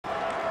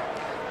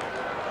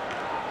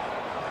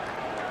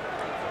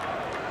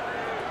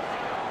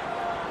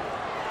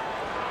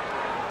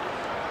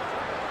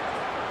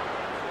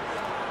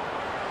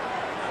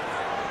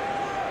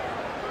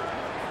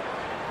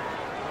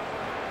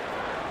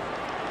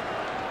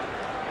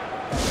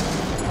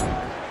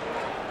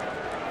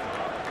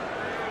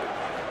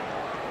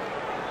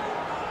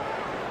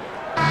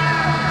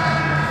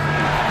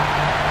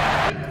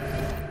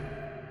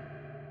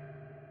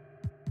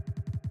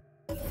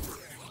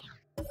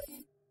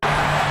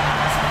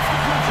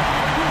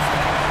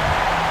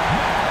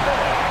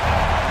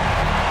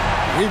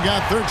We've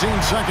got 13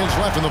 seconds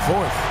left in the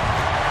fourth.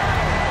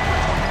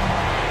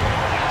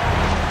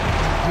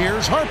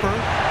 Here's Harper.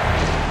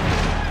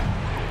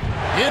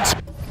 It's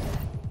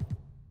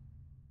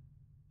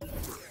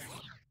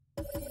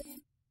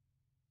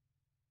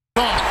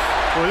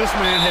Well, this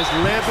man has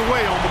led the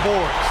way on the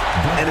boards.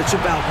 And it's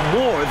about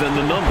more than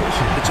the numbers.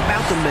 It's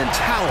about the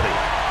mentality,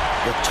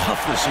 the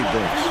toughness he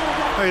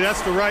brings. Hey,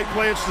 that's the right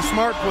play. It's the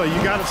smart play.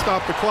 You got to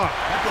stop the clock.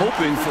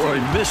 Hoping for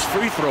a missed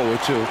free throw or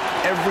two.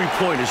 Every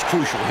point is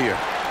crucial here.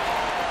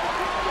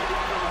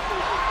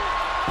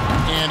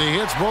 And he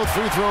hits both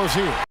free throws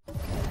here.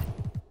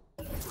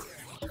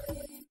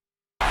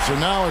 So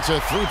now it's a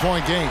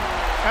three-point game.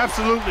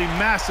 Absolutely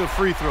massive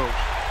free throws.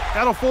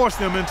 That'll force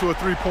them into a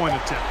three-point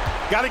attempt.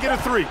 Got to get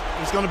a three.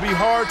 It's going to be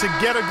hard to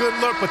get a good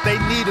look, but they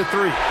need a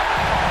three.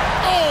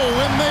 Oh,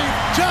 and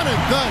they've done it.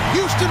 The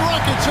Houston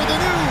Rockets are the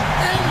new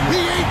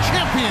NBA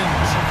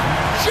champions.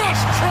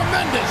 Just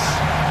tremendous.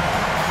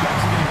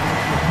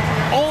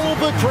 All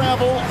the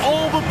travel,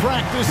 all the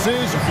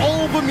practices,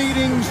 all the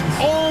meetings,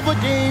 all the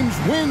games,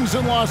 wins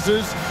and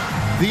losses,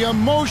 the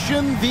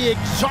emotion, the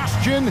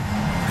exhaustion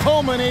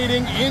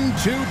culminating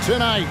into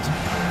tonight.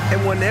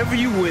 And whenever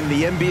you win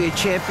the NBA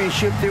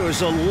championship, there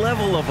is a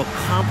level of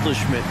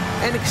accomplishment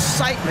and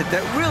excitement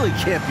that really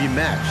can't be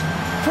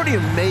matched. Pretty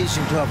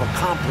amazing to have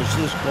accomplished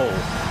this goal.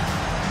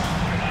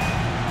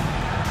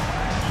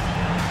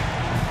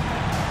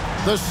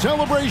 The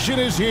celebration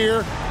is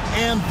here,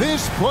 and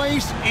this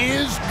place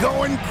is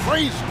going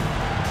crazy.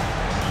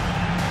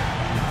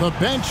 The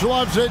bench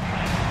loves it.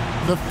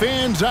 The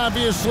fans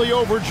obviously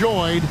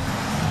overjoyed.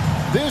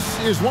 This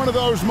is one of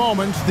those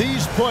moments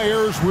these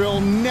players will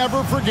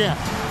never forget.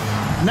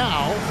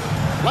 Now,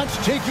 let's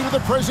take you to the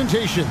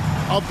presentation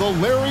of the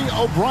Larry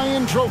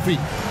O'Brien Trophy.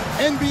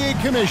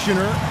 NBA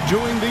Commissioner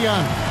doing the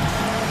honors.